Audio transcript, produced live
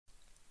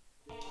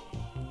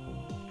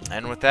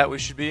And with that, we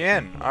should be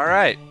in.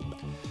 Alright.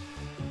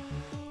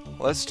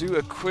 Let's do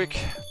a quick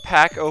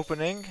pack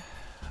opening.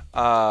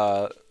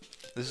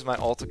 This is my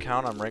alt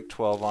account. I'm ranked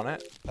 12 on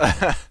it.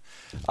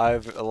 I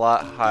have a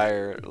lot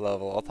higher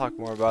level. I'll talk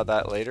more about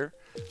that later.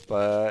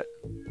 But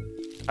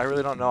I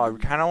really don't know. I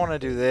kind of want to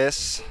do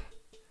this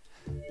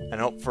and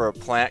hope for a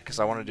plant because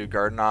I want to do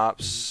garden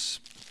ops.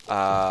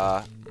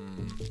 Oh,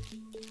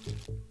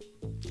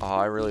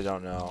 I really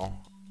don't know.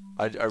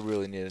 I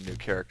really need a new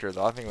character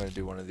though. I think I'm going to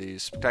do one of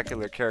these.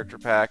 Spectacular character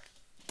pack.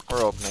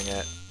 We're opening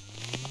it.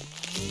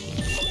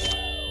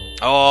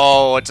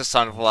 Oh, it's a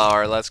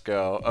sunflower. Let's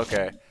go.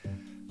 Okay.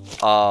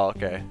 Oh,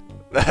 okay.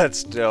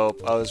 That's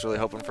dope. I was really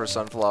hoping for a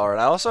sunflower.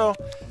 And I also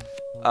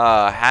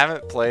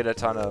haven't played a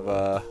ton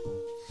of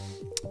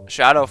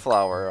Shadow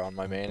Flower on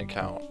my main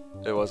account.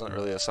 It wasn't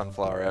really a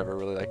sunflower I ever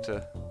really like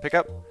to pick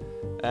up.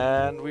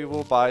 And we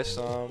will buy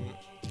some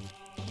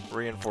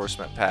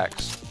reinforcement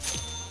packs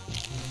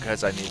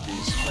because I need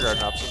these for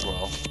garden ops as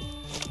well.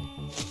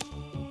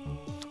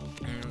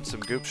 Some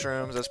goop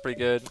shrooms, that's pretty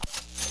good.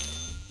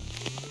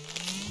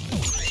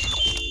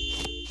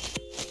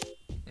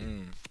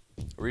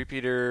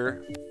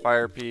 Repeater,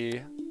 Fire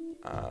Pea,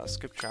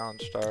 skip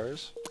challenge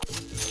stars.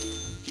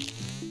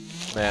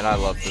 Man, I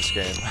love this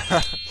game.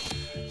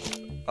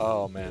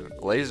 Oh man,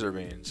 laser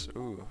beans.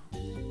 Ooh.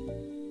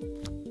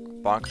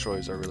 Bonk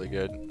choys are really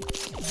good.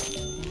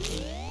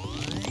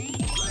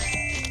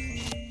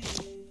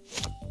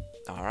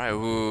 Alright,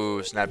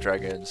 ooh,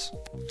 snapdragons.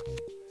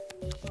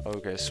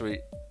 Okay,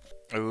 sweet.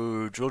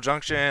 Ooh, Jewel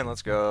Junction,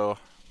 let's go.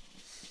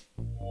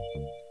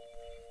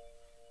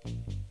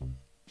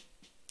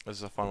 This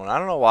is a fun one. I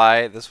don't know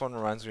why this one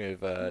reminds me of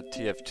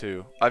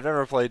TF2. I've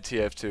never played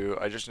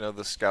TF2. I just know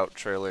the scout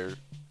trailer.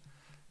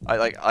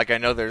 I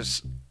know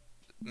there's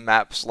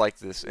maps like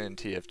this in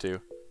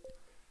TF2.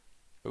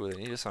 Ooh, they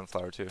need a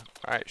sunflower too.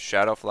 All right,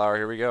 Shadow Flower.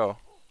 Here we go.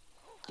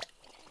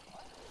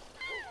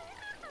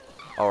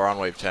 Oh, we're on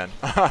wave 10.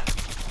 All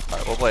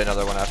right, we'll play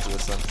another one after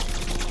this then.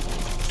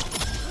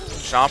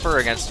 Chomper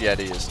against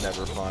Yeti is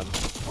never fun.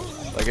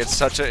 Like it's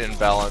such an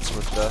imbalance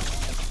with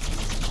the.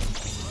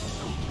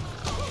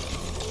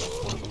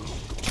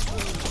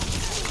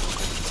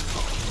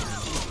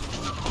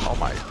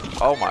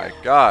 Oh my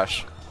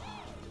gosh.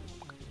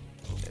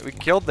 We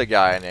killed the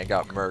guy and it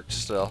got murked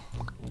still.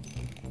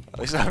 At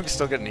least I'm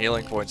still getting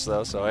healing points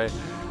though, so hey,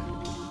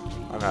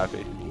 I'm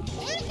happy.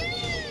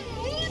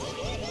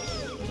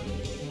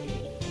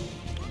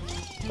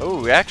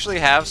 Oh, we actually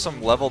have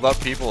some leveled up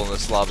people in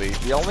this lobby.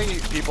 The only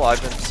people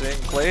I've been seeing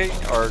play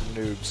are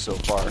noobs so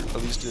far, at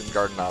least in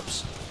garden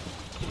ops.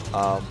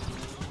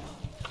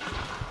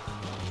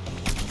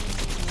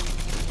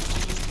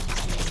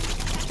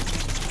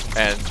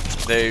 And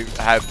they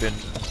have been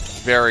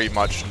very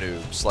much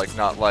noobs, like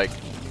not like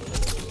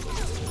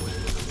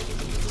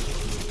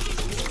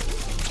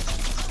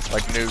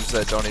noobs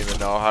that don't even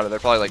know how to. They're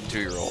probably like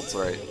 2-year-olds,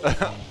 right?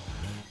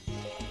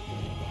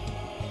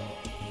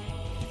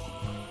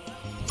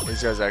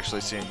 These guys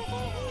actually seem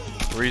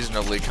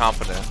reasonably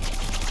competent.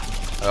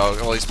 Oh,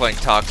 well, he's playing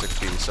Toxic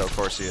P, so of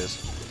course he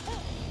is.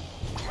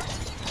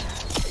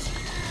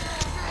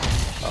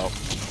 Oh.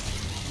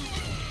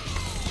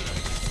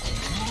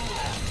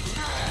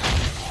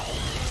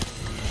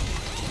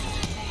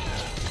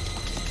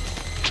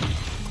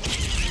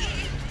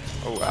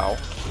 Oh, ow.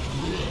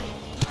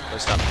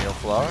 That's not Meal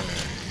Flower.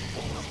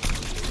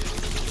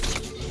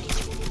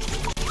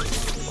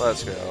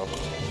 Let's go.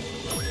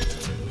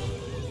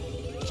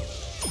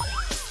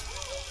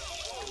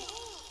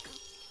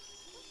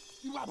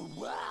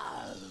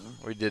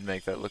 We did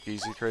make that look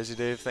easy, Crazy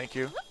Dave. Thank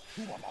you.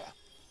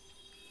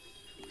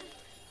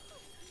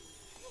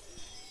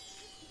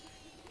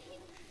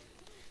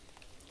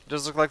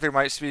 Does look like there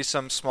might be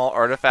some small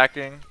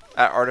artifacting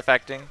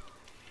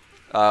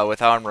with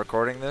how I'm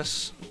recording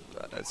this.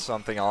 It's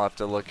something I'll have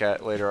to look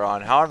at later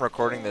on. How I'm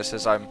recording this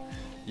is I'm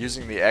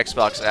using the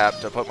Xbox app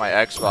to put my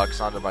Xbox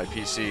onto my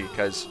PC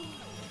because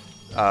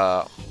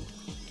I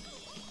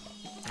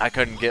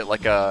couldn't get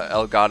like a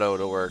Elgato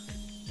to work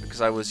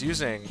because I was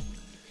using.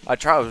 I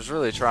was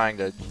really trying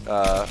to.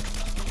 Oh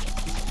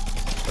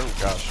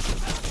gosh.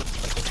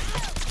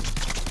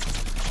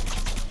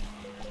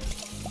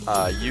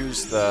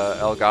 Use the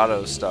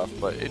Elgato stuff,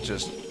 but it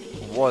just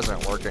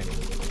wasn't working.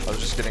 I was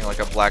just getting like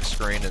a black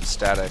screen and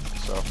static,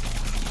 so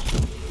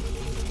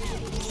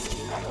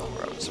we're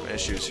having some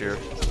issues here.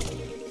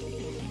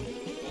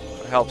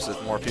 It helps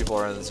if more people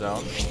are in the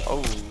zone.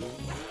 Oh.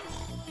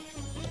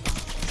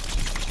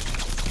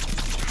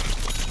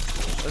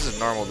 This is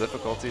normal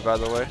difficulty, by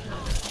the way.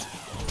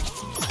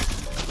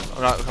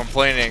 I'm not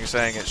complaining,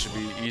 saying it should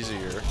be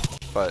easier,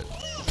 but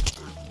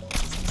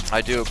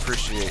I do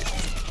appreciate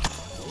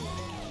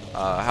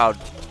how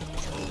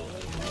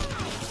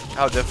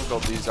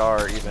difficult these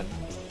are, even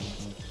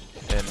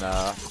in.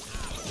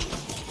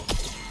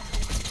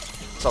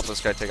 Let's help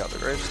this guy take out the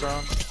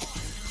gravestone.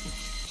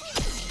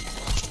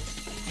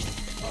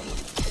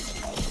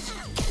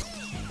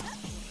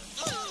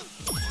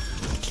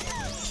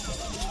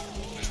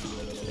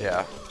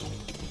 Yeah.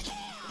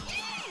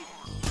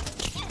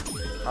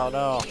 Oh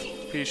no.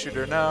 Pea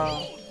shooter,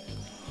 no.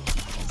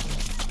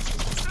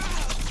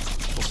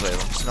 We'll save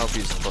him. Snow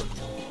peas, but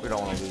we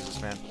don't want to lose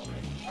this man.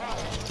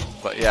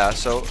 But yeah,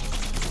 so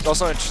it's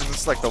also interesting.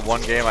 This is like the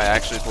one game I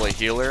actually play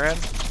healer in.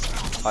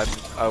 I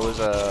was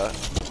a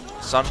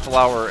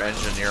sunflower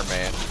engineer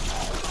main,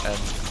 and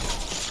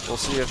we'll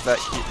see if that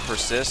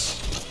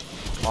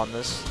persists on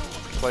this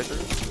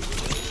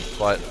playthrough.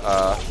 But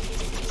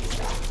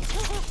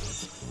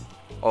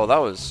oh, that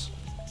was.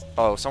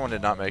 Oh, someone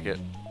did not make it.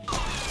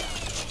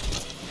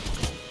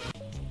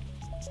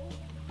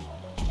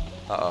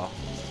 Uh-oh.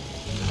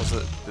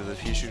 Did the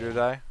pea shooter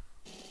die?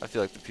 I feel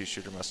like the pea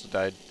shooter must have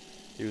died.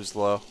 He was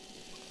low.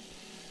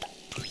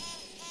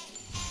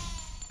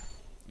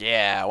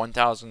 Yeah,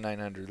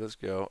 1,900. Let's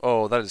go.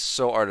 Oh, that is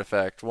so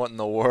artifact. What in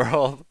the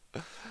world?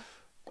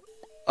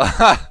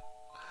 I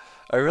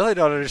really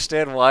don't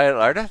understand why it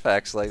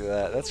artifacts like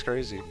that. That's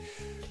crazy.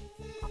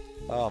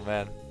 Oh,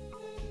 man.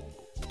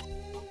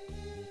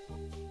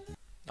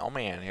 Oh,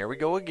 man. Here we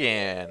go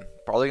again.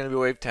 Probably going to be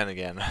wave 10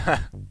 again.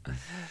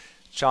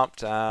 Chomp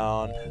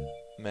Town.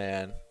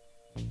 Man.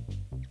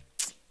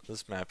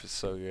 This map is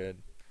so good.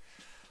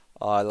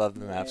 Oh, I love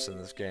the maps in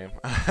this game.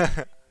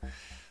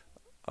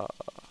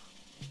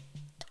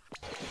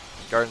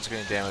 Garden's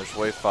getting damaged.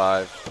 Wave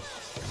 5.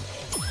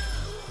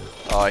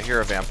 Oh, I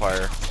hear a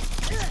vampire.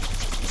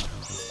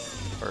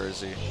 Where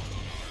is he?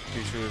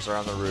 Two shooters are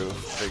on the roof.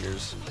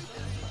 Figures.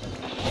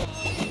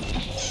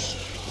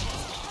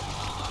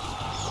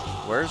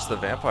 Where's the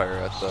vampire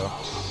at, though?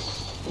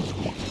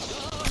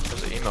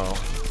 There's an emo.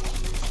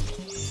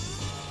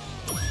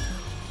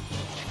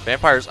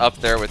 Vampire's up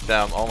there with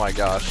them. Oh my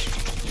gosh.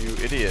 You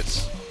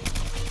idiots.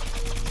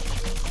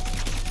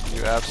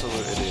 You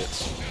absolute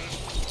idiots.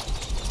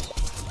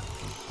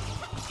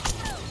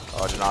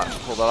 Oh, I did not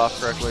pull that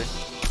off correctly.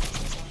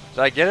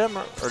 Did I get him,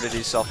 or did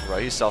he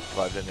self-revive? He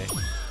self-revived, didn't he?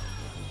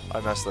 I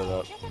messed that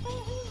up.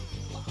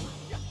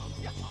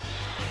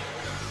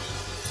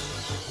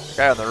 The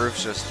guy on the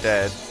roof's just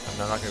dead.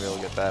 I'm not going to be able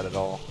to get that at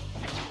all.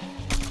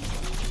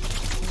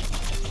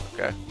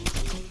 Okay.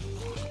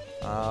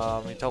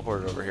 He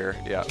teleported over here.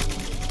 Yeah.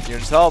 You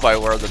can tell by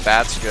where the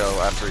bats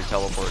go after he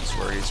teleports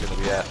where he's going to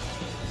be at.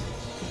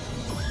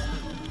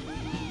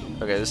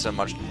 Okay, this is a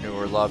much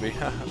newer lobby. He's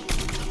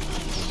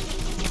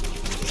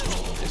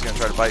going to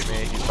try to bite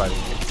me. He's biting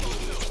me.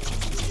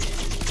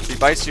 If he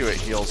bites you, it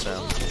heals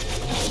him.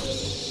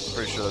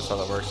 Pretty sure that's how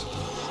that works.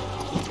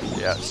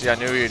 Yeah, see, I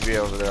knew he'd be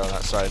over there on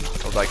that side.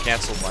 Although I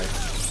canceled my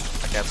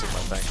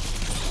thing.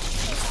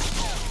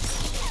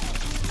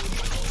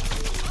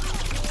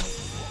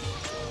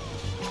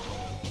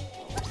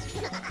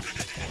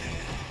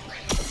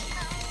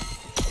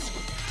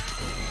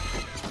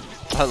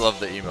 I love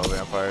the emo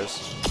vampires.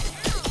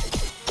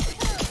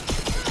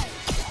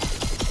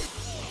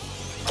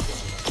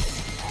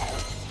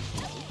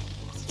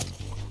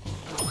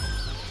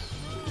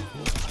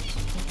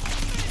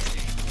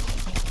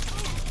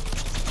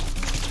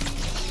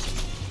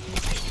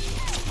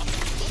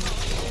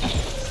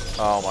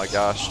 Oh my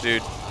gosh,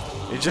 dude.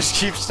 He just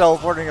keeps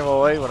teleporting him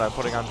away when I'm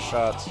putting on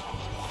shots.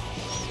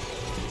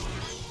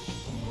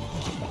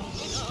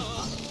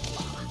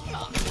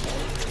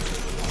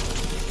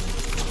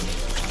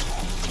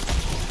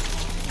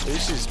 At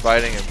least he's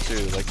biting him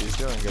too, like he's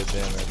doing good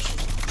damage.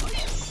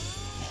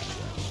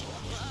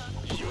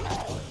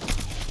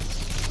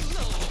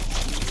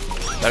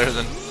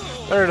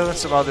 Better than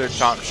some other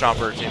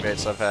chomper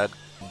teammates I've had.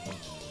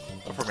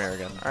 Go from here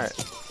again. Alright.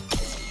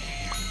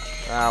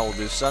 Now we'll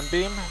do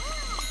Sunbeam.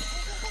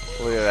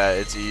 Look at that,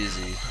 it's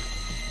easy.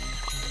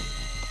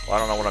 Well, I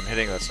don't know what I'm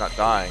hitting that's not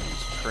dying.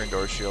 Screen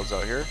door shields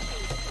out here.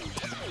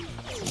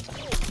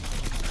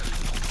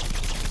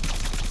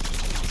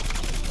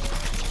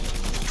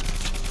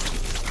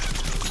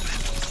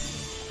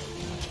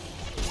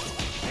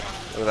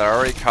 Look at that, I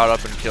already caught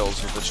up in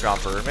kills with the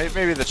Chomper.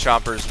 Maybe the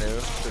Chomper's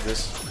new to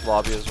this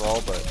lobby as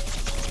well, but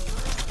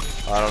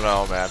I don't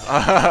know, man.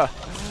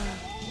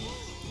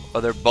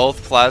 Oh, they're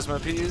both Plasma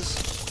Peas?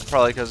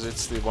 Probably because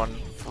it's the one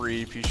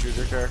free pea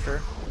shooter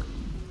character.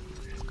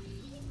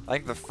 I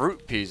think the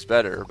fruit pea's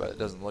better, but it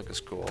doesn't look as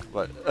cool.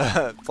 But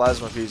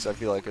Plasma Peas I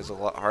feel like is a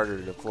lot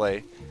harder to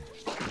play.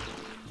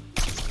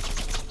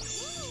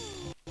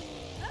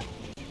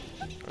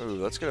 Ooh,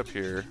 let's get up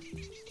here.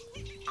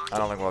 I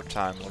don't think we'll have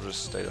time. We'll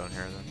just stay down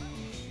here then.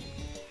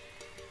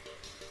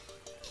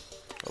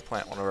 We'll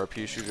plant one of our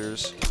pea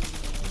shooters.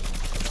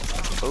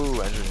 Ooh,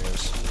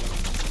 engineers.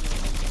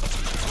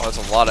 Oh, that's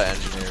a lot of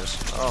engineers.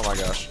 Oh my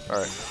gosh.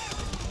 Alright.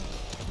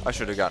 I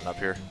should have gotten up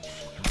here.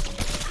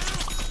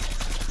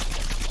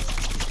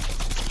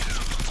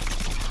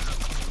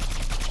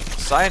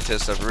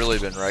 Scientists have really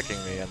been wrecking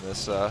me in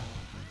this,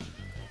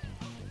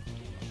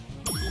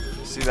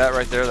 See that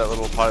right there, that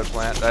little potted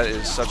plant? That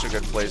is such a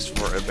good place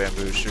for a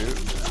bamboo shoot.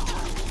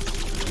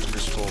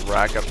 This will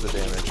rack up the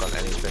damage on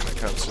anything that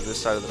comes to this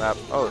side of the map.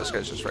 Oh, this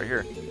guy's just right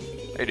here.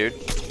 Hey, dude.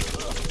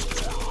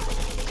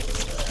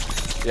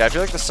 Yeah, I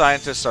feel like the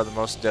scientists are the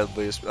most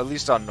deadliest, at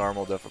least on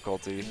normal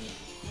difficulty.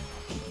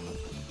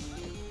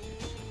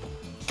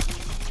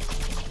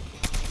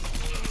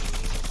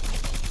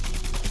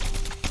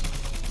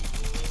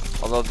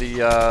 Although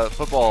the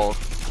football,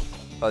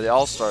 the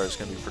All-Star is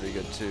going to be pretty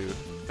good too.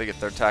 If they get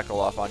their tackle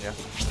off on you.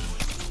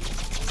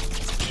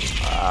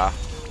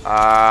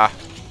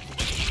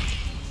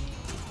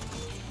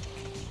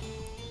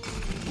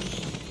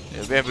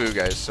 Yeah, the bamboo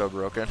guy is so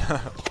broken.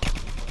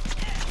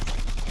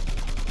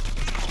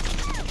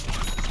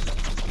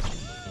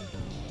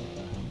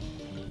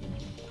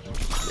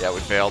 Yeah, we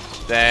failed.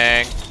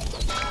 Dang.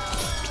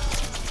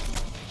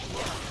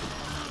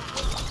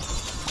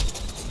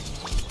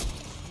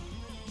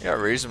 Got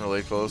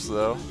reasonably close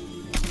though.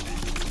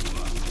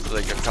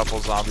 Like a couple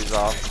zombies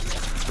off.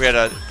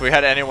 If we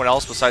had anyone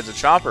else besides the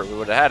chomper, we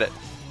would have had it.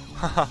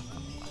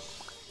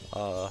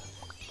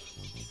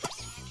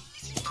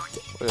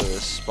 Look at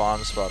this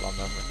spawn spot on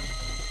them.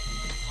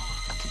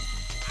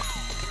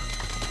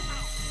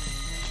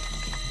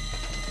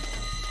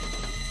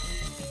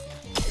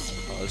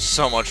 Oh, there's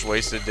so much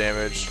wasted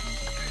damage.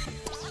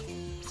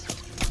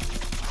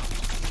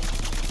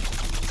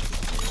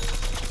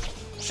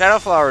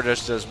 Shadowflower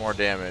just does more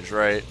damage,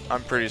 right?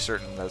 I'm pretty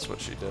certain that's what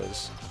she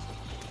does.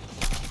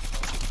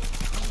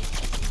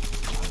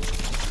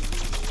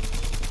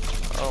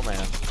 Oh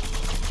man.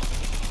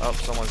 Oh,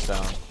 someone's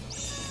down.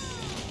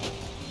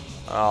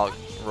 I'll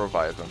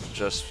revive him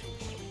just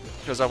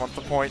because I want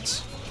the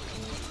points.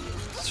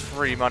 It's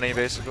free money,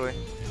 basically.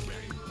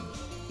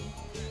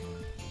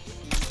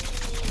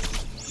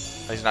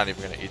 He's not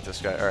even gonna eat this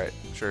guy. Alright,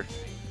 sure.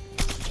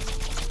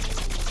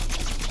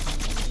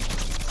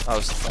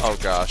 Oh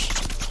gosh.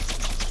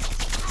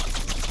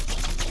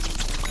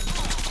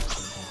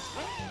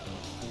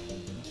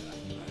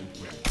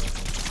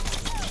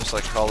 Just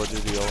like Call of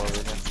Duty all over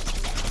again.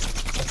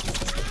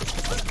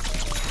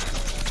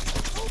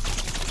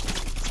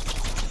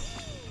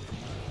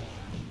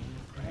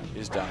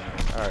 He's down.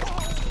 Alright.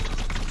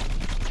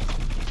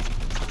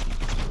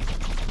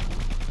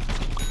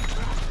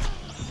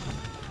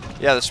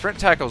 Yeah, the sprint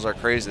tackles are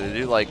crazy. They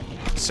do like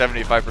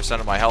 75%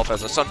 of my health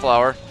as a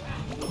sunflower.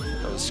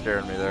 That was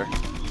scaring me there.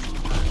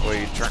 The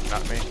way you turned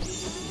at me.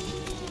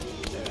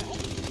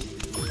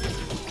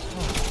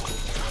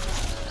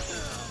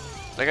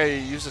 That guy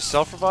used a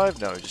self-revive?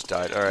 No, he just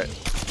died. Alright.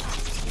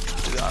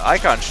 The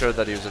icon showed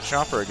that he was a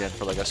chomper again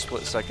for like a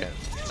split second.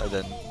 And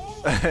then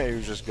he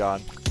was just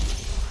gone.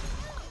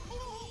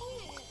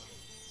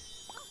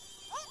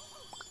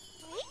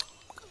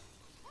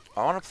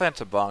 I want to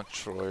plant a bonk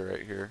troy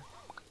right here.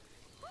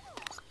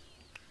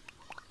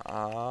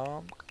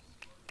 We'll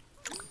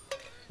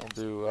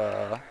do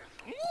a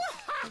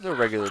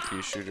regular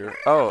pea shooter.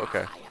 Oh,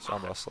 okay.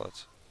 Sawmill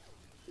sluts.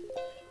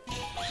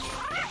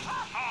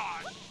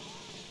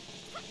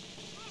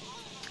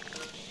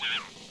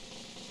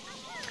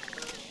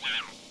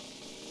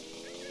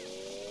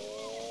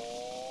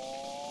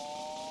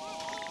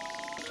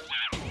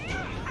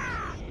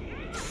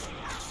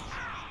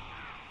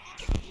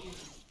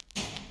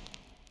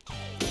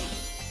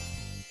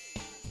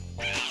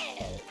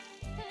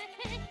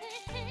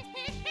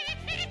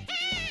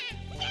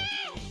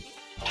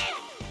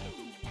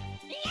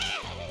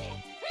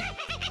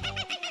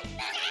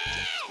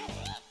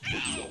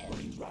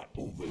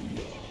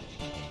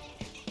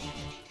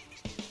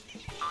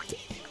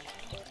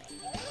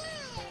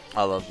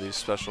 I love these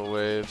special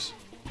waves.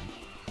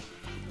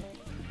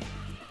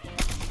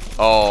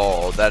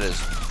 Oh, that is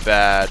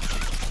bad.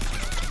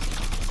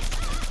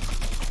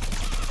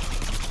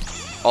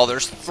 Oh,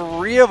 there's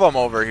 3 of them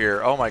over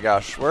here. Oh my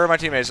gosh. Where are my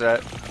teammates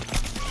at?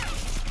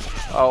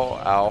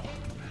 Oh, ow.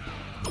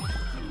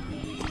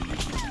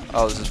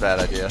 Oh, this is a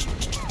bad idea.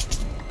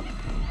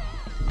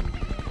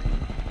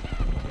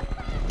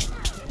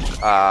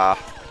 Ha!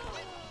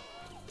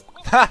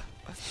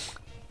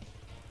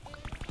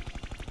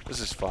 This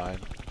is fine.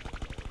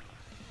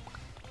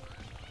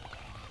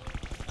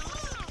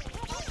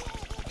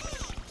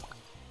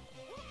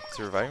 Is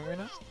he reviving me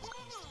now?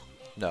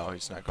 No,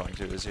 he's not going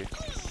to, is he?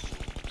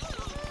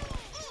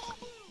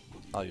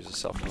 I'll use a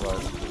self-revive.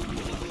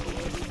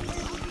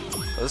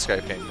 Oh, this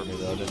guy came for me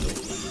though, didn't he?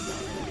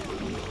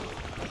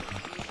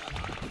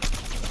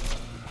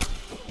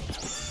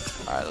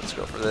 Alright, let's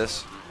go for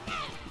this.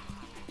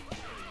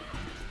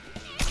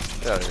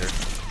 Get out of here.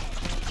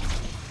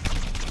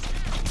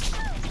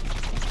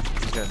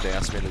 He's gonna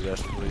dance me to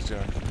death with what he's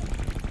doing.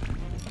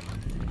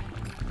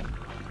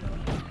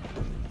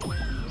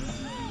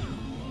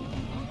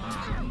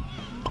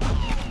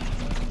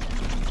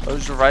 Oh,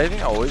 is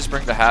reviving always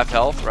bring the half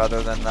health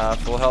rather than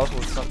full health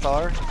with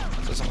Sunflower?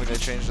 Is that something they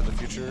changed in the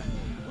future?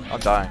 I'm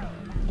dying.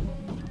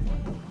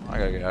 I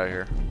gotta get out of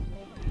here.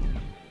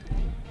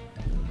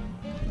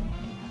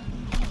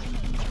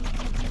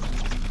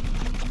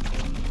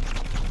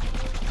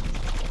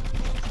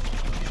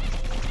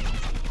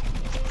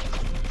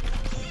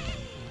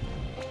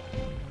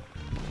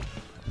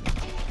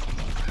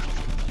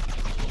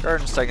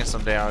 Garden's taking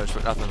some damage,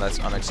 but nothing that's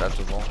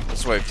unacceptable.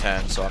 It's wave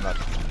 10, so I'm not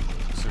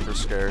super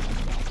scared.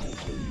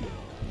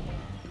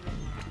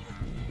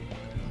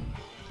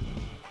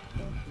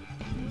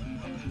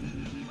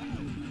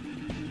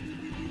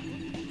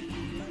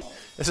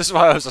 This is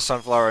why I was a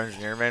Sunflower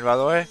Engineer main, by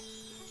the way.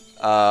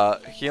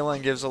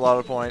 Healing gives a lot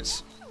of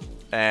points,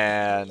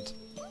 and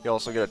you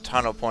also get a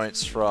ton of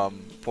points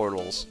from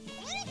portals.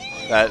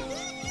 That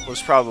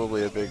was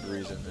probably a big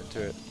reason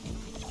into it.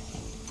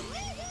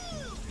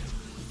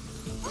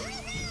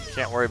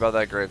 Can't worry about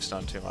that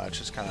gravestone too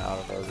much, it's kind of out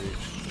of our reach.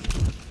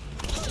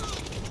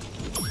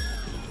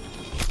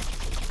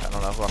 I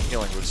don't know who I'm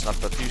healing with, it's not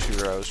the pea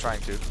shooter I was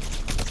trying to.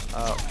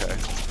 Okay.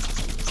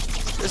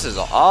 This is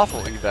an awful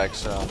evac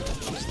zone.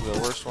 This is the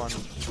worst one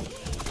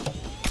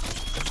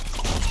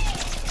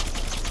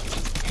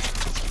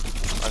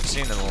I've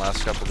seen in the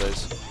last couple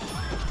days.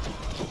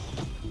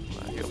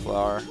 Heal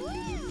flower.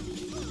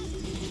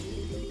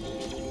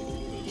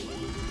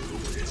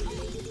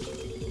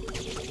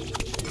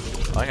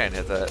 I can't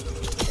hit that.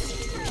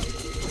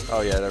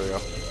 Oh yeah, there we go.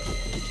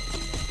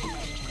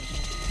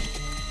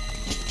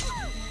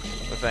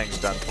 The thing's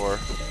done for.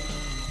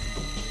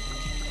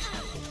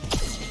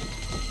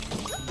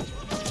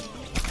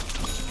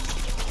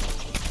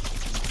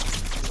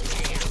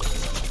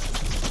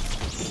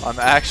 I'm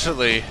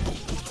actually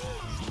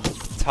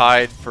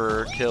tied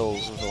for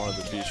kills with one of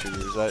the pea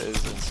shooters. That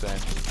is insane.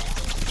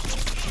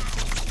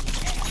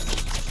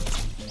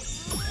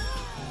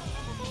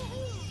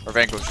 Or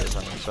vanquishers, I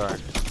mean, sorry.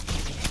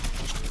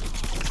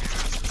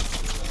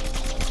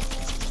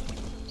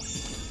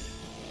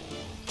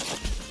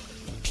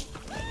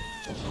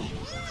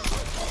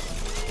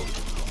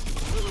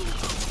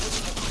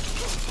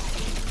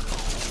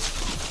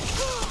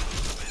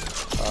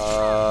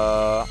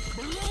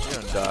 You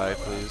don't die,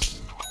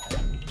 please.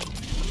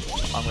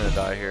 I'm gonna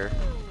die here.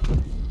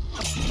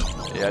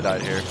 Yeah, I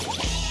died here.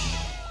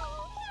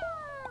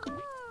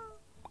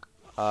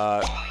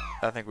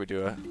 I think we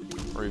do a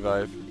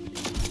revive.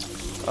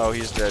 Oh,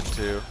 he's dead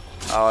too.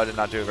 Oh, I did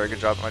not do a very good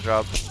job at my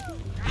job.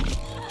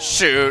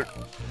 Shoot!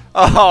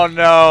 Oh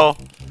no!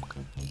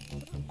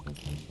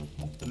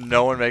 Did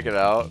no one make it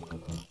out?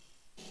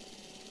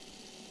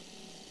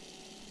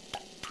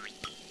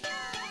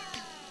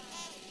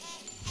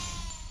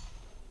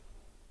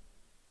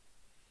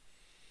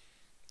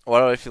 Why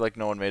do I feel like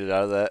no one made it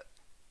out of that?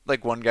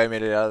 Like one guy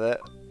made it out of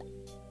that.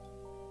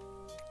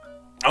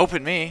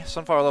 Open me!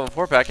 Sunflower level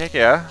 4 pack, heck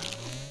yeah.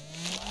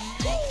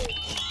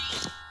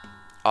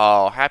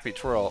 Oh, happy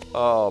twirl.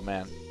 Oh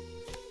man.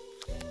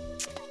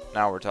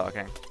 Now we're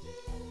talking.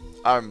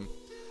 I'm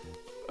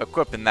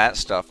equipping that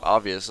stuff,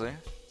 obviously.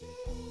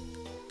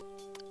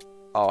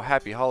 Oh,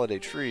 happy holiday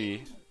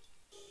tree.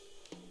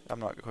 I'm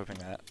not equipping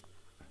that.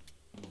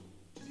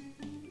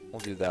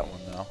 We'll do that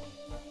one though.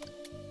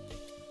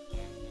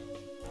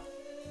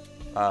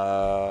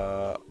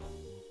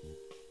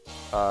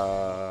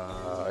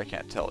 I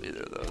can't tell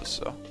either of those,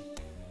 so.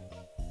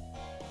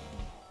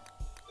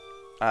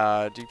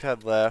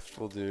 D-pad left,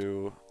 we'll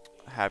do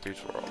happy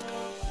twirl.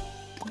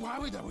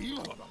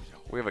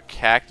 We have a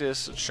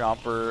cactus, a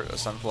chomper, a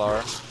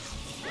sunflower.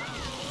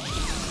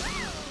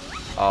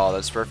 Oh,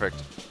 that's perfect.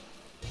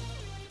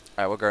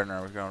 Alright, what garden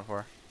are we going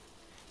for?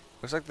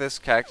 Looks like this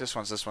cactus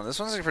wants this one. This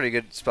one's a pretty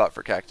good spot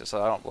for cactus,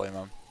 so I don't blame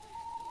him.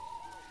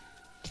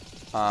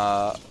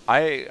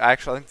 I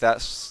actually think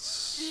that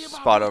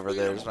spot over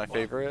there is my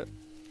favorite.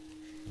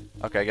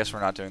 Okay, I guess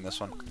we're not doing this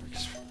one.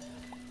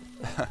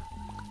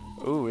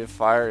 Ooh, we have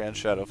fire and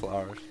shadow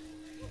flowers.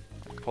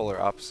 Polar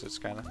opposites,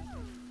 kind of.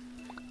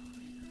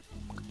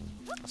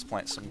 Let's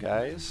plant some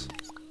guys.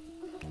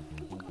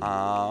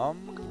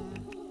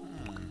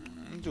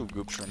 Do a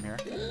goop shroom here.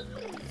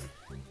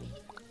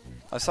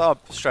 I saw a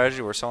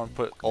strategy where someone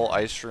put all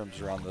ice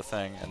shrooms around the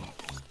thing and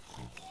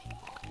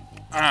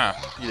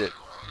eat it.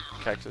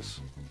 Cactus.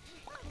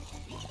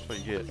 That's what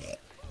you get.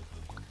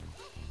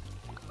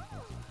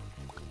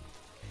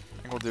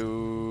 I think we'll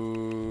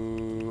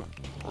do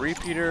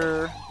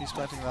repeater. He's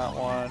planting that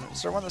one.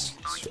 Is there one that's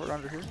short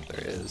under here?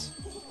 There is.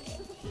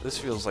 This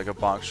feels like a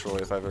bonk troy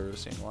if I've ever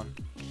seen one.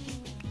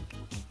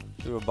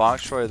 Do a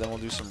bonk troy, then we'll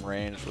do some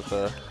range with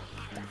a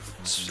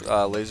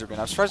laser beam.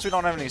 I'm surprised we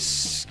don't have any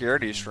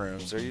scaredy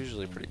shrooms. They're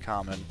usually pretty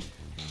common.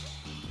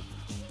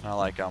 I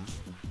like them.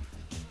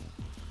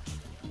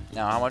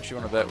 Now, how much you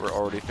want to bet we're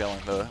already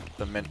failing the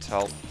mint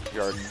health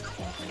garden?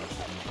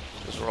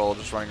 Because we're all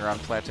just running around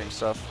planting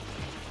stuff.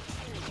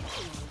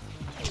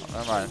 Oh,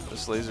 never mind,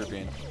 this laser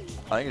beam.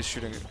 I think it's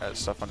shooting at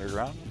stuff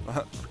underground.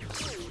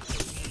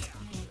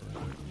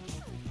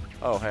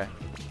 Oh, hey.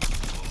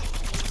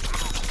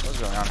 What's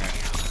going on here?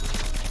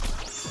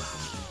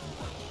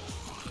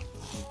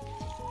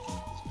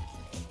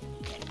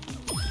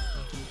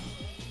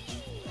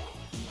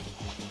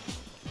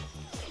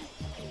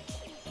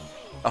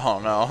 Oh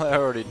no, I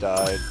already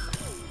died.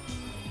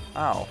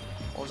 Ow.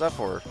 What was that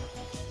for?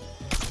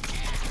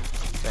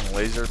 Dang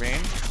laser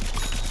beam?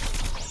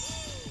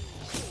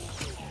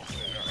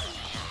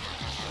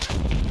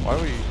 Why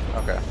do we...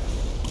 Okay.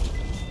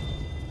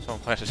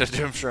 Someone planted a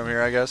doom shroom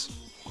here, I guess.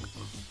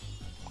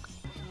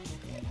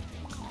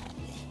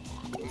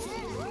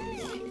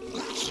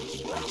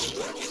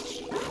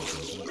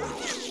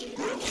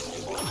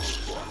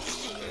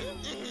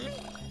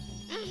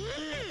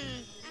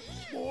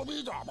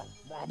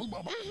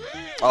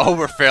 Oh,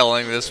 we're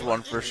failing this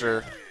one for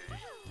sure.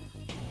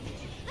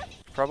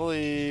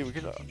 Probably, we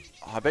could,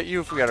 I bet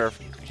you if we got our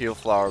heal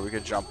flower, we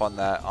could jump on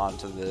that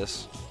onto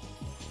this.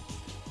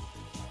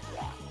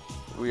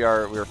 We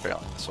are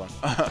failing this one.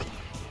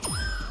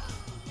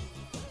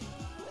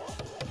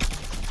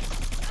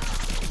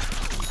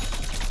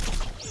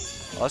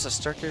 Oh, there's a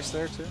staircase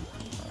there too?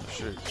 Oh,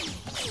 shoot.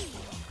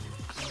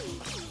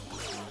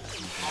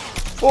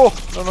 Oh,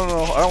 no, no,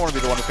 no, I don't want to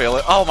be the one to fail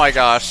it. Oh my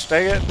gosh,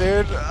 dang it,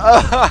 dude.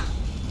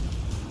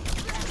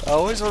 I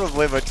always want to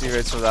blame my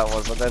teammates for that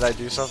one, but then I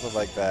do something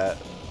like that.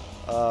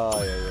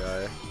 Oh,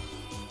 yeah, yeah.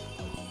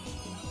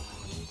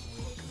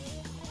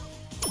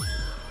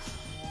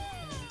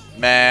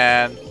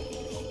 Man.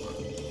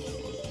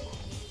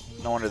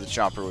 No wonder the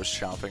chomper was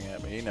chomping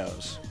at me. He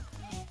knows.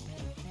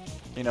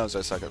 He knows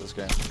I suck at this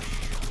game.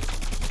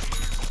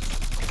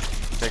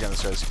 I'm taking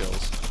this guy's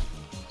kills.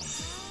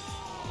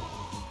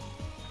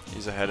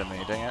 He's ahead of me,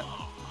 dang it.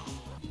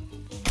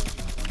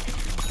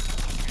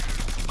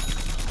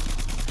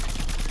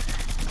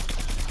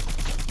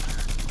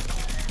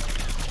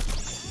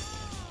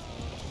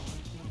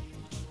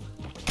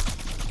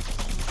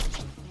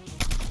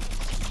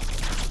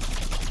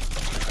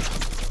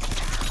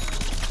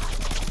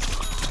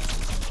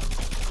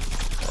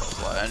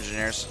 A lot of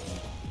engineers.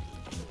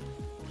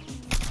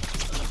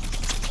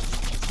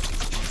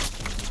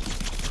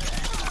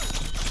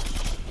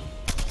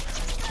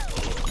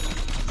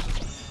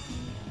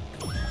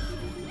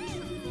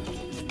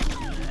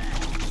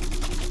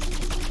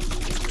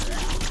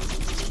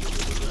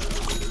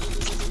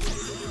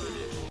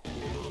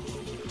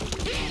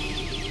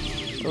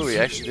 Oh, he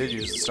actually did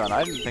use the stun.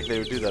 I didn't think they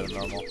would do that in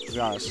normal, to be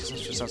honest,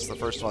 since the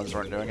first ones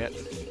weren't doing it.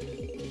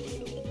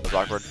 That's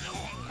awkward.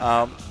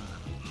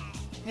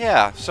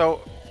 Yeah,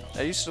 so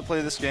I used to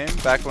play this game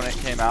back when it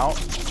came out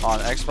on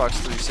Xbox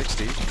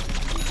 360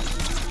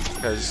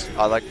 because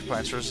I liked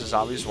Plants vs.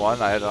 Zombies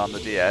 1. I had it on the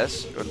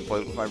DS. Couldn't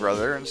play it with my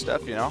brother and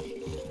stuff, you know.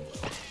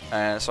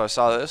 And so I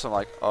saw this. I'm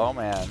like, oh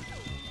man.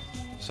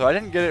 So I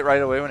didn't get it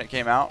right away when it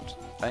came out.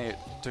 I think it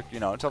took, you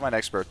know, until my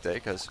next birthday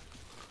because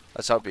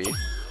that's how it be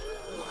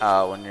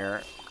when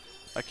you're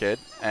a kid.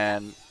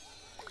 And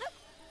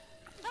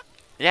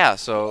yeah,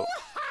 so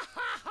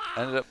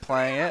I ended up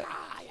playing it.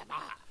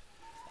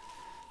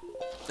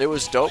 It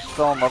was dope,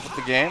 fell in love with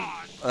the game,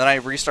 and then I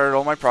restarted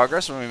all my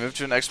progress when we moved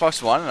to an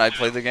Xbox One, and I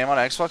played the game on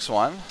Xbox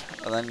One,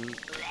 and then,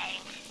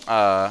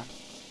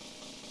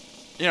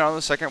 you know,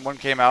 the second one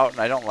came out,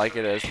 and I don't like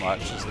it as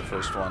much as the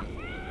first one.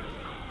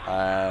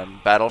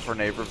 Battle for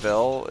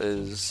Neighborville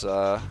is,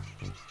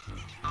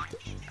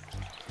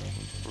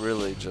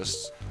 really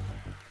just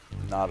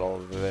not all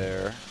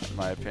there, in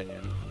my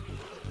opinion.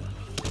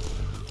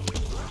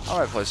 I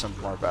might play some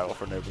more Battle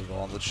for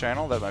Neighborville on the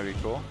channel, that might be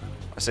cool.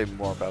 I say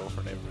more Battle for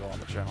Neighborville on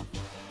the channel.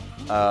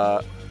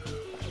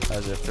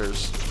 As if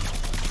there's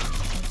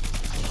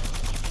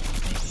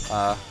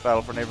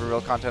Battle for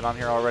Neighborville content on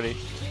here already.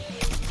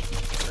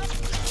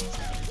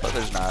 But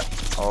there's not.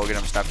 Oh, get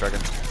him, Snapdragon.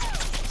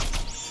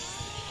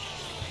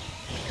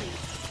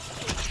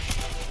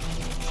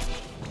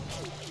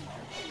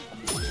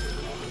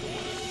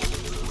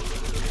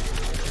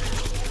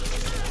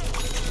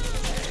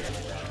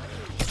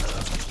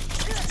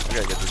 We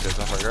gotta get these guys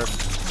off our guard.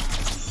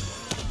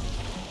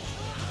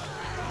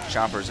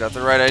 Chomper's got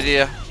the right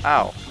idea.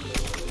 Ow.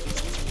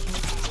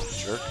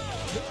 Jerk.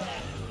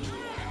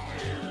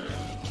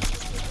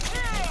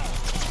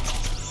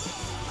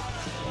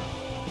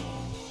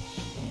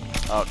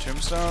 Oh,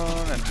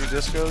 Tombstone and 2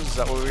 discos? Is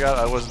that what we got?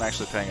 I wasn't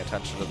actually paying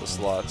attention to the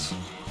slots.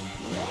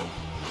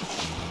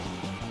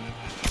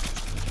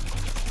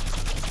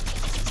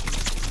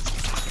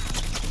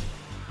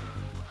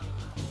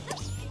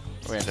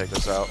 We can take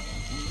this out.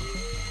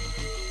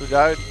 Who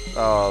died?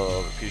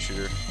 Oh, the pea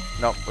shooter.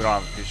 Nope, we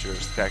don't have a pea shooter,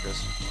 it's the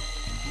cactus.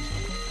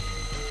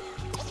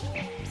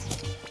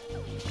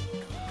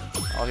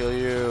 I'll heal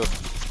you.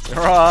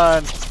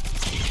 Run!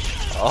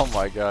 Oh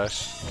my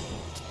gosh.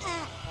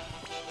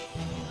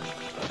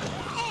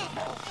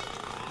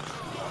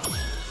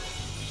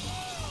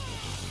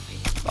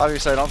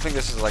 Obviously, I don't think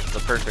this is like the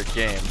perfect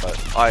game, but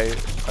I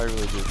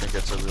really do think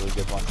it's a really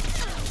good one.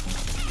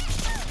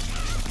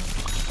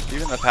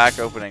 Even the pack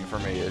opening for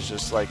me is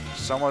just like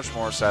so much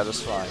more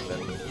satisfying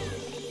than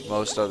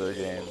most other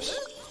games.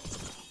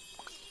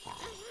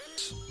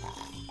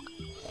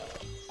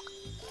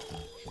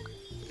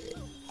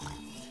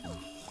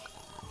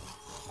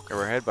 Okay,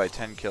 we're ahead by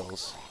 10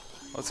 kills.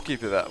 Let's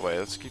keep it that way.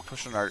 Let's keep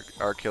pushing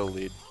our kill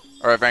lead.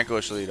 Or our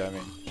vanquish lead, I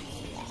mean.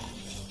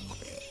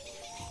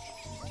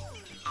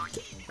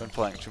 Been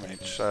playing too many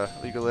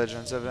League of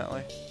Legends,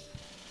 evidently.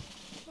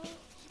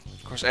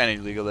 Of course, any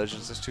League of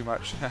Legends is too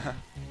much.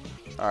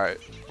 Alright,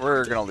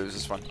 we're gonna lose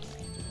this one.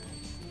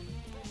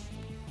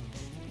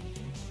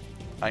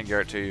 I can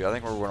guarantee you. I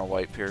think we're gonna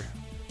wipe here.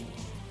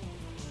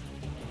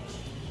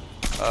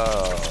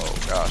 Oh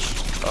gosh.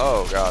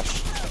 Oh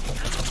gosh.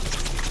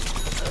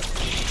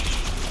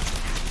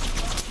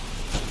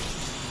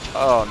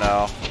 Oh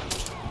no.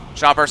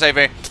 Chomper, save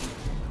me!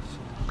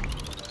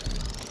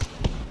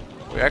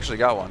 We actually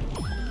got one.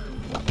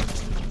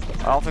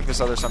 I don't think this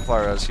other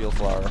sunflower has heal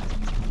flower.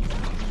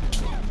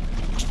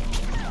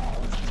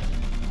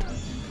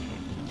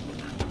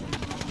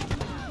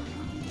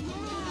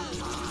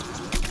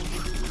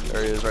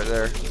 There he is, right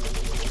there.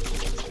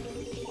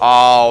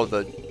 Oh,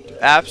 the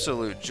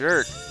absolute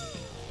jerk.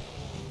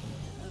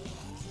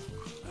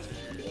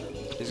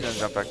 He's gonna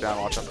jump back down,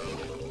 watch him.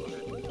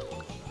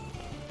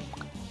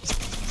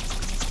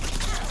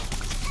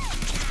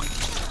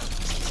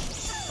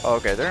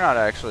 Okay, they're not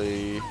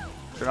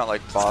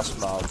like boss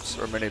mobs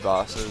or mini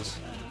bosses.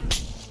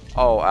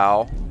 Oh,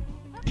 ow.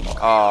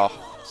 Oh,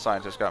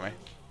 scientist got me.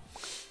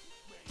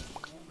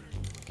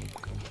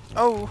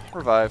 Oh,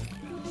 revive.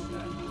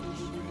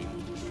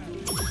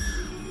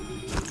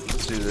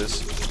 Let's do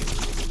this.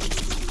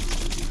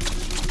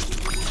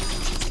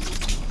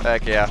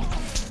 Heck yeah.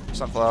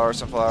 Sunflower,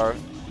 sunflower.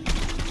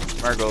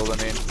 Marigold, I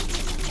mean.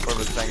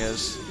 Whatever the thing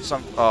is.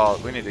 Oh,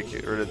 we need to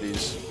get rid of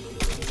these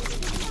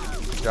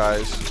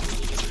guys.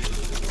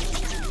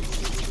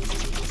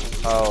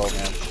 Oh,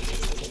 man.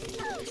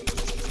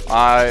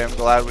 I am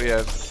glad we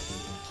have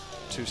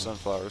 2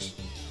 sunflowers.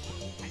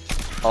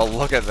 Oh,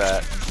 look at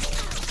that.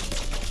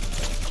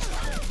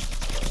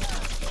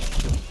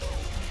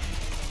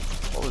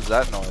 What was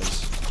that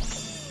noise?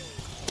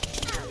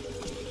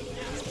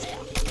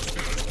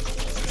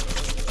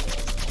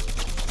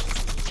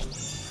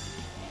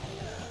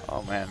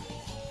 Oh, man.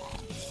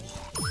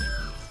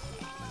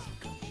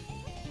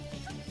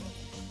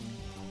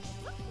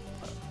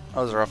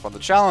 Those are rough on the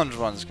challenge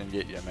ones can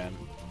get you, man.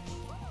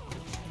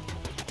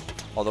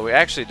 Although we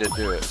actually did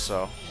do it,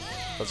 so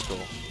that's cool.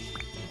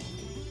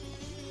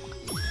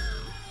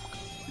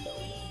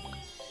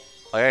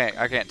 Like,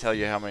 I can't tell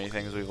you how many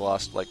things we've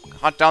lost. Like,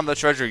 hunt down the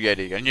treasure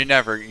yeti, and you're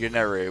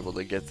never able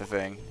to get the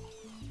thing.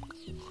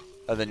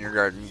 And then your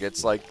garden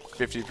gets like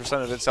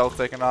 50% of its health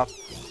taken off.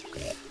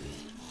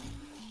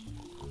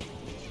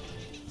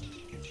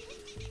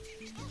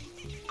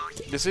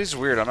 This is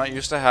weird. I'm not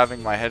used to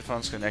having my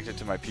headphones connected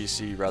to my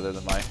PC rather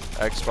than my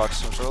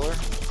Xbox controller.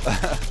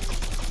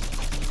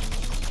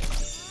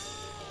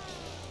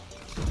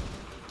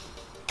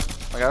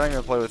 Like, I don't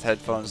even play with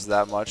headphones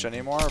that much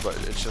anymore, but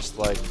it's just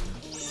like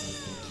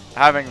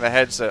having the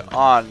headset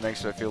on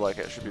makes it feel like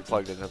it should be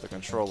plugged into the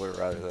controller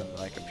rather than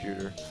my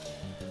computer.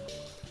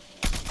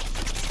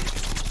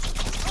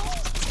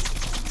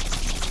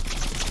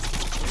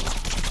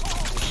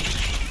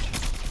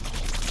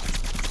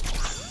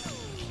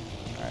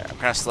 Alright, I'm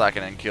kinda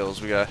slacking in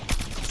kills. We gotta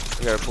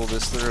pull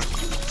this through.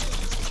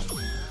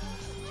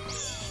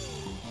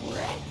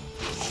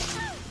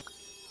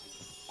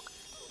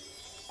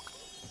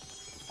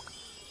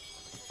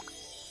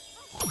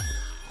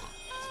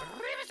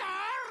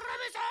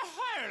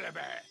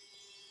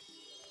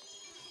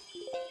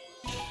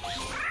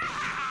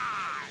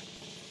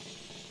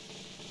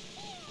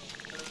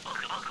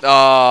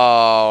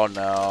 Oh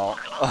no.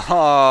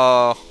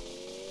 Oh.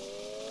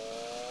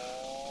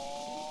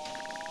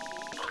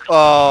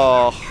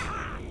 Oh.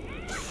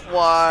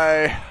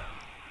 Why?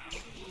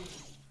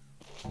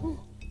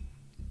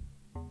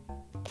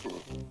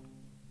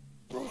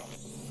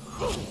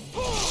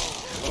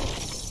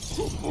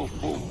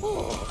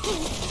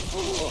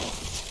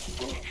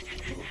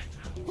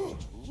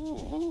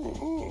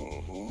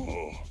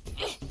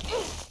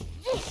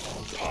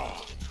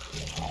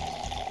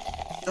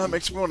 That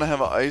makes me want to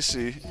have an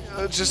icy.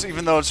 Just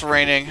even though it's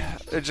raining,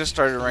 it just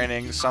started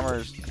raining.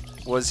 Summer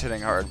was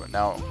hitting hard, but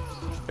now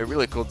it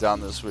really cooled down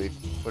this week,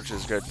 which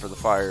is good for the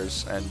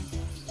fires. And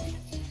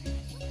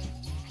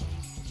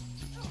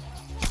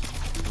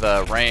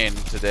the rain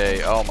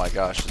today, oh my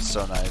gosh, it's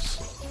so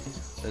nice.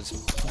 It's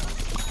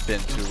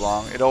been too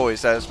long. It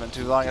always has been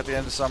too long at the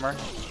end of summer.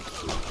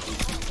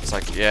 It's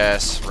like,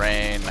 yes,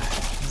 rain.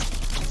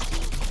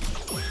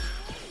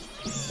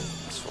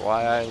 That's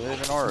why I live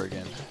in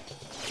Oregon.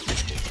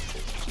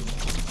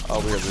 Oh,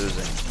 we are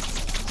losing.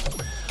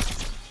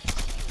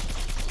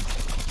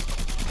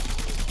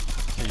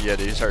 The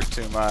Yetis hurt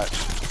too much.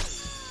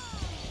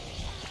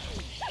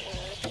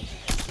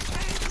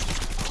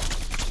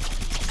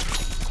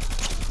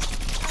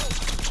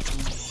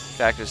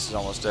 Cactus is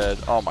almost dead.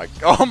 Oh my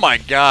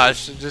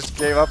gosh! It just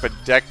gave up and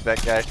decked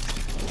that guy.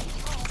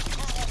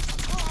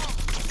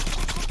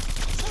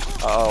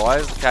 Uh oh, why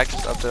is the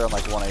cactus up there on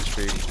like 1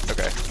 HP?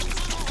 Okay.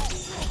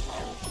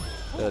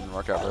 That didn't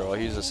work out very well.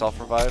 He's a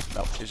self-revive?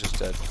 Nope, he's just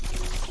dead.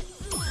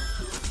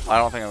 I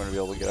don't think I'm going to be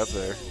able to get up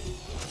there.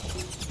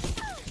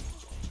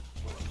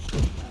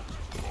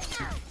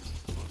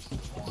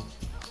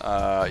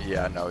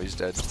 Yeah, no, he's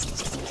dead.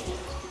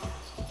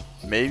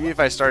 Maybe if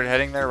I started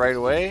heading there right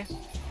away,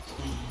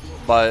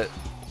 but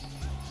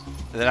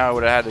then I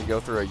would have had to go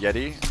through a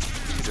Yeti.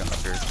 He's going up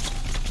here.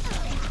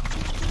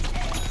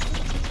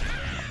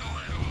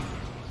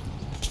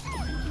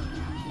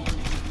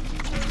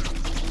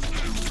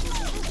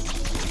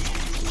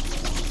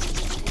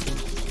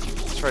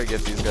 Try to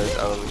get these guys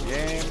out of the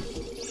game.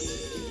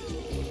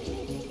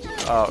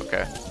 Oh,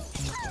 okay.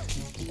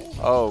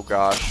 Oh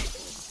gosh.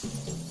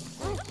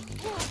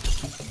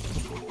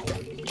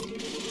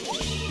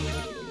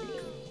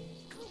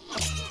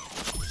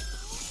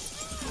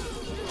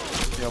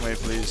 Heal me,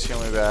 please. Heal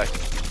me back.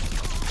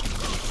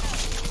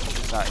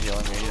 He's not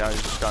healing me. Now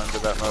he's just gone into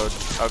that mode.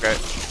 Okay.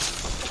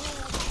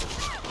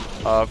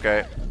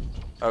 Okay.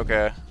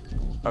 Okay.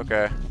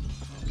 Okay.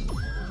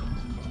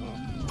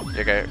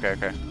 Okay, okay,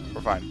 okay.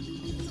 We're fine.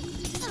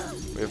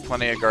 We have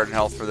plenty of garden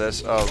health for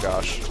this. Oh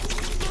gosh.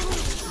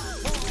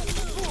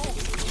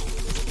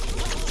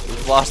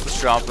 We've lost the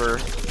Chomper,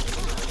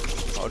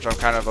 which I'm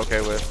kind of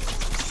okay with.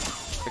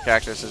 The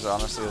cactus is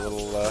honestly a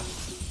little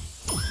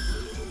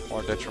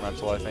more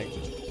detrimental, I think.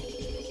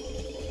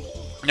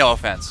 No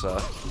offense,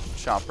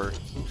 Chomper.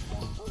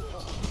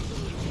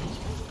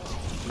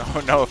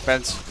 No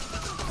offense.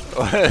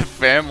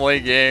 Family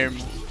game.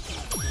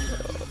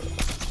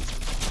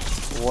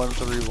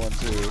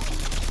 1312.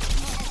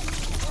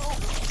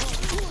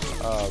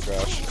 Oh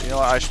gosh. You know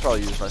what? I should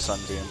probably use my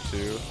sunbeam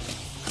too.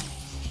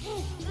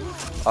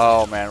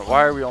 Oh man,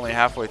 why are we only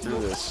halfway through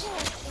this?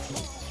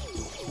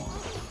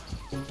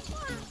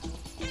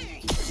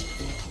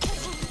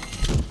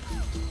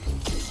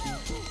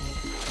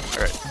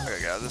 Alright, I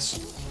got this.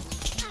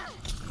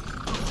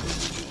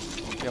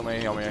 Heal me,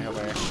 heal me, heal me.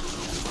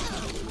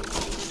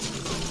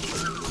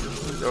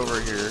 It's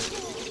over here.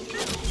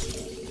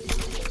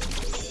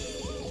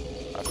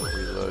 I have to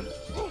reload.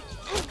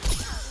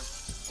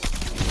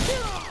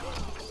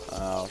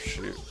 Oh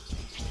shoot.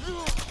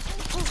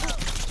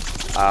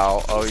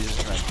 Ow. Oh, he's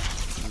just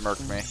gonna murk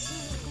me.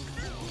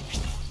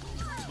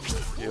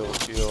 Heal,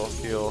 heal,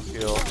 heal,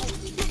 heal.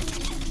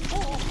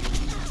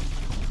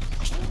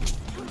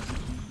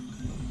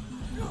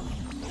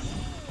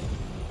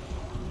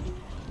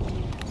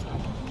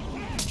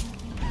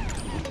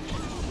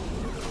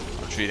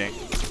 I'm cheating.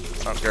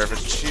 I don't care if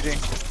it's cheating.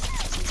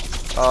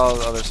 Oh,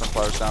 the other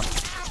sunflower's down.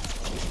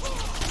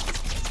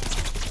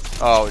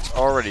 Oh, it's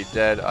already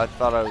dead. I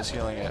thought I was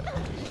healing it.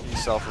 He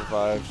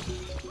self-revived.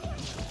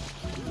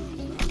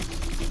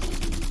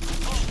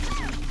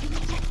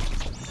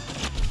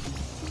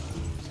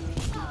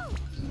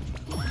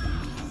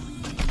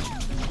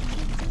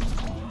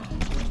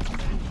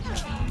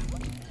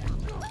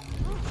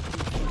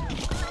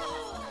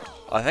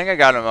 I think I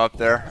got him up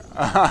there.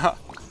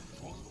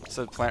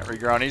 Said plant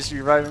regrown. He's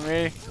reviving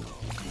me.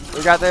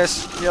 We got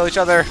this. Heal each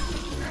other.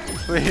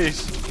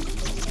 Please.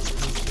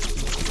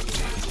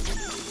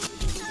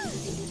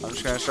 I'm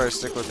just gonna try to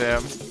stick with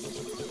him.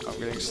 I'm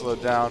getting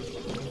slowed down.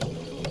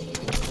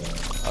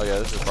 Oh yeah,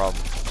 this is a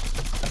problem.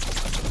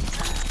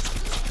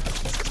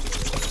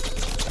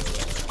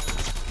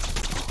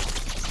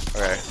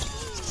 Okay.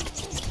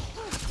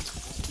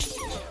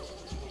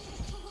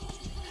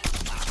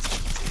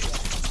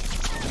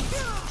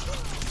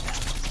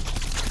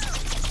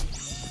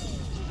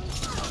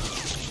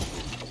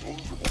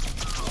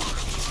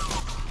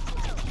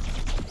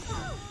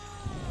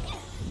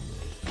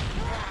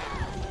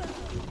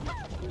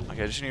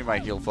 Okay, I just need my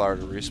heal flower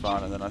to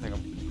respawn, and then I think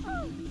I'm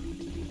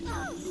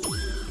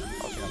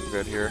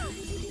good here.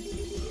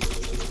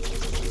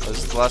 This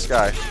is the last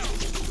guy.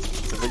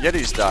 Did the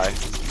Yetis die?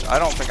 I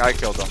don't think I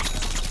killed them.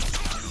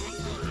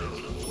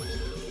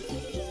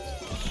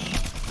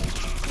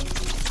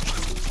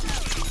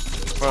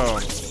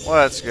 Boom.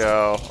 Let's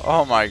go.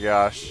 Oh my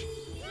gosh.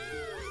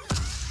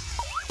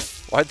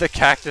 Why'd the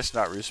cactus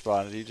not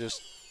respawn? Did he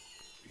just...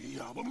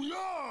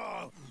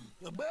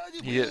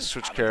 He hit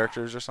switch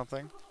characters or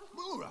something?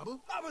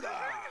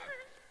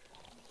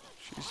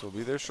 Jeez, will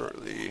be there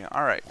shortly.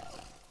 Alright.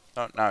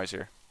 Oh, now he's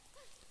here.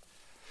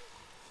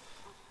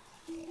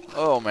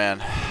 Oh,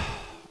 man.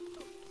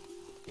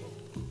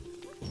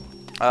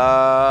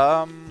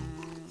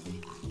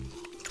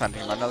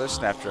 Hunting another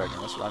snapdragon.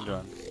 That's what I'm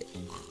doing.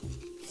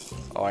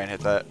 Oh, I ain't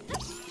hit that.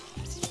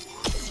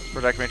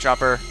 Protect me,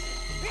 Chomper.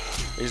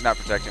 He's not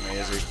protecting me,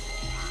 is he?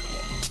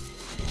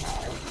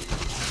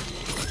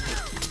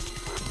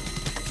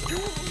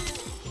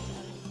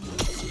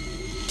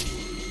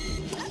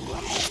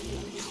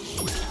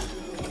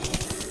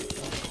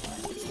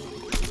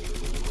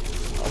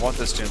 I want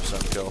this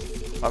tombstone kill.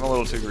 I'm a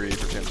little too greedy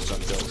for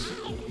tombstone kills.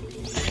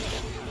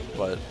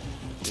 But,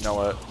 you know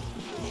what?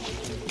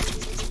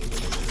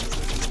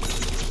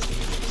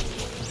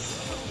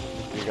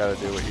 You gotta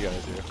do what you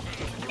gotta do.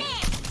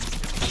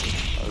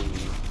 Oh.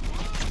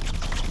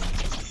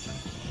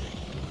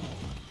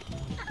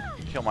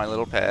 Kill my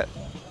little pet.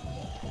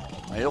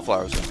 My heal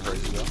flower's going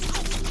crazy though.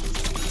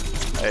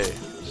 Hey,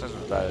 this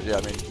isn't a bad idea.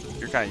 I mean,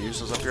 you're kind of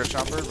useless up here,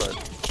 Chomper, but...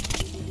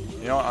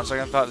 You know what, on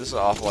second thought, this is an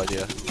awful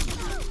idea.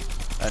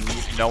 And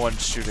no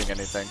one's shooting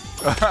anything.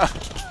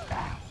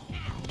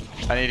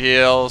 I need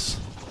heals.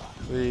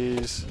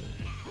 Please.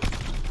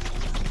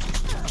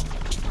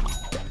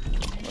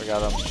 I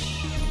got him.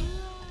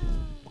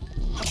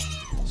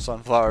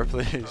 Sunflower,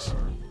 please.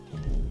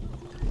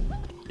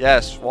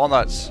 Yes,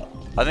 walnuts.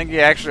 I think he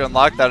actually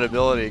unlocked that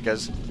ability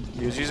because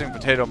he was using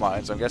potato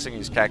mines. I'm guessing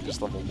he's cactus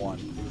level 1.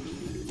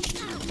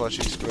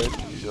 Fleshy squid.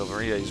 He's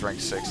over here. He's rank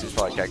 6. He's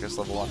probably cactus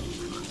level 1.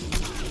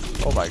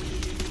 Oh my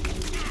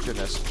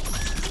goodness.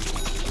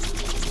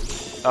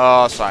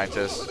 Oh,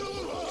 scientist.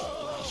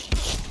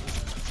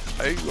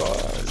 Hey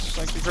guys,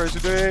 thank you, Crazy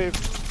Dave.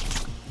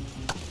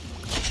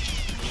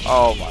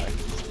 Oh my.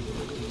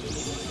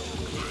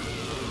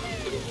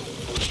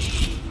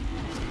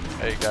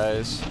 Hey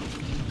guys.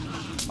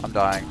 I'm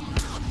dying.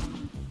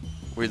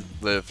 We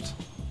lived.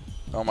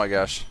 Oh my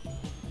gosh.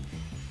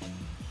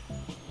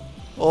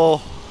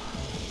 Oh,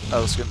 that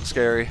was getting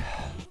scary.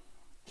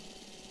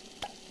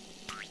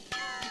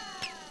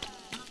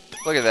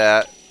 Look at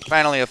that.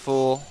 Finally a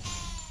full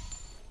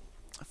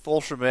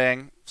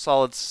shebang.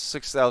 Solid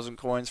 6,000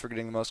 coins for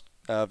getting the most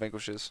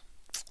vanquishes.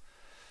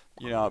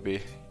 You know how it be.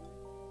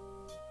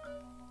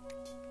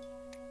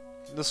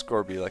 The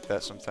score be like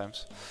that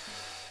sometimes.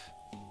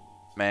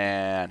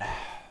 Man.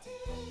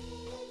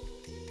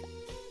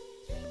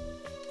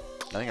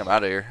 I think I'm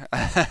out of here.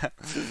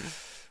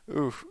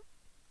 Oof.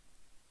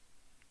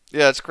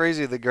 Yeah, it's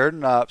crazy. The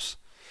garden ops,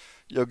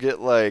 you'll get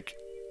like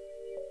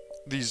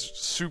these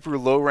super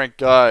low ranked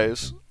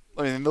guys.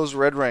 I mean, those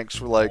red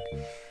ranks were like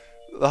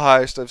the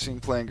highest I've seen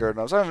playing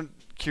garden ops. I haven't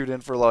queued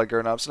in for a lot of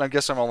garden ops, and I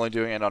guess I'm only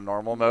doing it on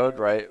normal mode,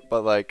 right?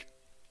 But like,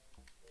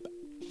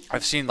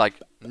 I've seen like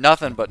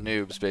nothing but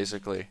noobs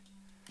basically.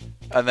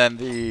 And then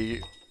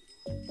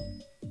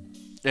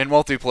in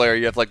multiplayer,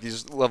 you have like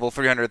these level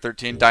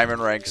 313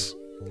 diamond ranks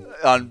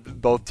on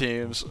both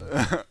teams.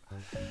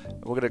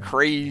 We'll get a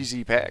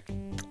crazy pack.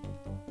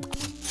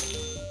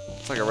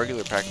 It's like a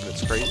regular pack, but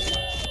it's crazy.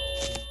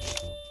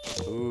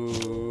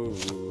 Ooh.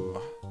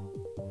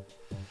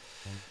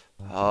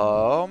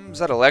 Is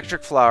that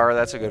electric flower?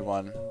 That's a good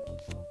one.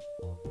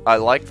 I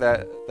like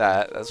that.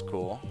 That's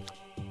cool.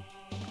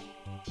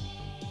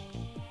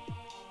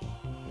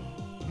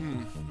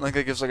 I think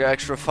that gives like an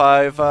extra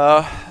 5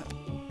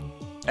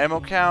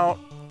 ammo count.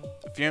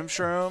 Fume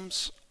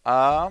shrooms.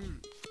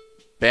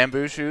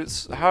 Bamboo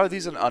shoots. How are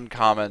these an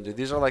uncommon, dude?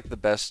 These are like the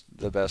best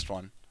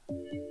one.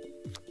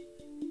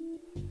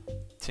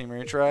 Team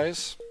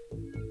retries.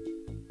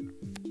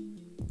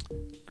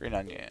 Green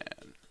onion.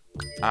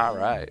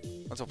 Alright.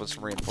 Let's open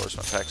some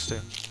reinforcement packs too.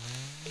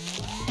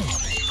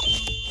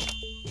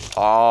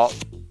 Oh,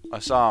 I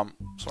saw them.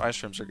 Some ice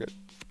shrooms are good.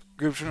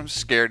 Group shrooms,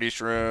 scaredy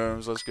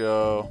shrooms. Let's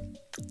go.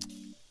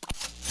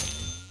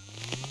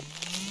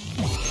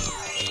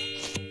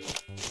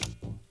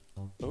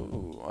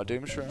 Ooh, a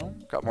doom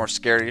shroom. Got more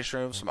scaredy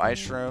shrooms, some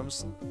ice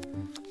shrooms.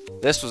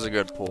 This was a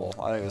good pull.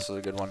 I think this was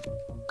a good one.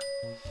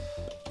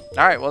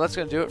 Alright, well that's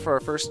going to do it for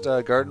our first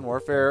Garden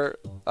Warfare.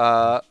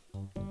 I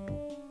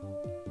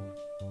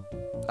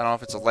don't know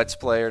if it's a Let's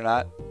Play or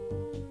not.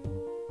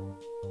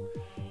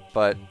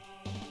 But,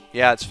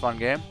 yeah, it's a fun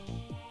game.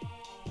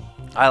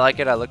 I like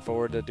it. I look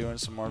forward to doing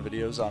some more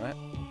videos on it.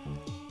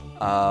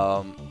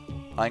 I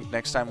think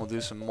next time we'll do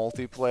some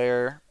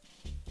multiplayer.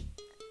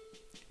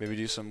 Maybe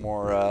do some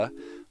more,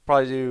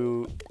 probably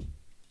do...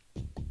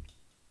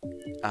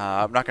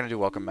 I'm not going to do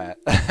Welcome Mat.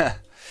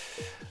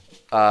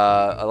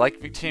 I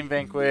like Team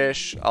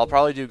Vanquish. I'll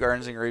probably do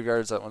Gardens and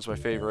Graveyards. That one's my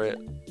favorite.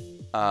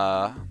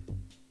 Oh,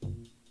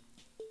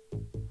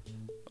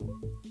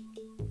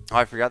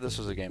 I forgot this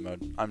was a game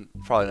mode. I'm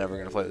probably never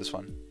going to play this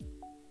one.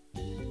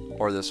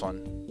 Or this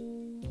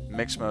one.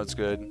 Mixed mode's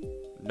good.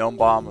 Gnome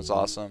Bomb was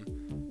awesome.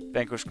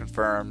 Vanquish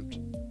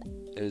Confirmed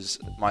is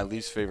my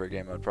least favorite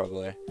game mode,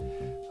 probably.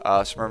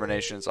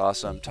 Submermination is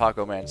awesome.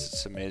 Taco Man's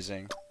it's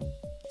amazing.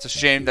 It's a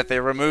shame that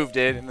they removed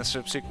it in the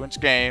subsequent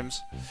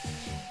games.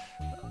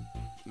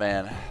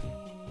 Man.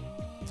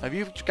 Have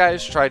you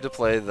guys tried to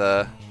play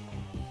the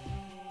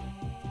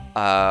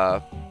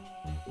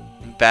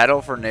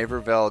Battle for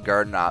Neighborville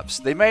Garden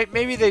Ops?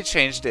 Maybe they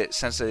changed it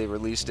since they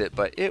released it,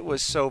 but it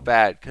was so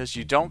bad because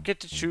you don't get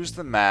to choose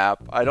the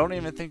map. I don't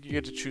even think you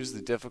get to choose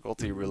the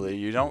difficulty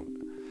really. I don't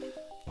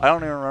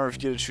even remember if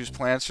you get to choose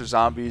plants or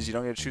zombies. You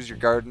don't get to choose your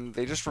garden.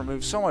 They just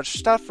remove so much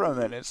stuff from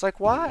it. It's like,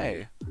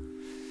 why?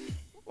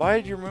 Why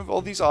did you remove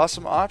all these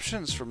awesome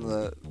options from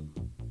the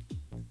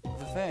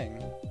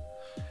thing?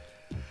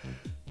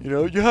 You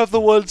know, you have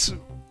the ones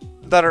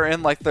that are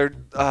in like they're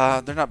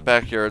not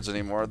backyards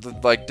anymore. The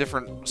like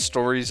different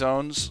story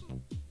zones.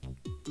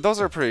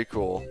 Those are pretty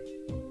cool.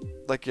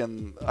 Like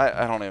in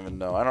I don't even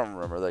know. I don't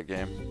remember that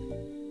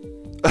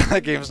game.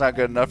 That game's not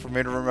good enough for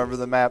me to remember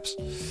the maps.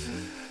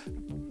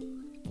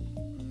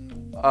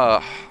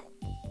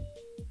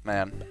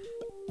 Man.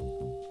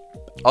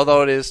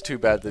 Although it is too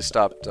bad they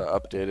stopped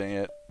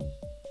updating it.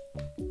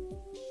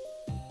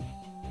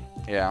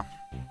 Yeah.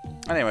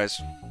 Anyways,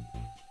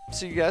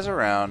 see you guys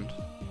around.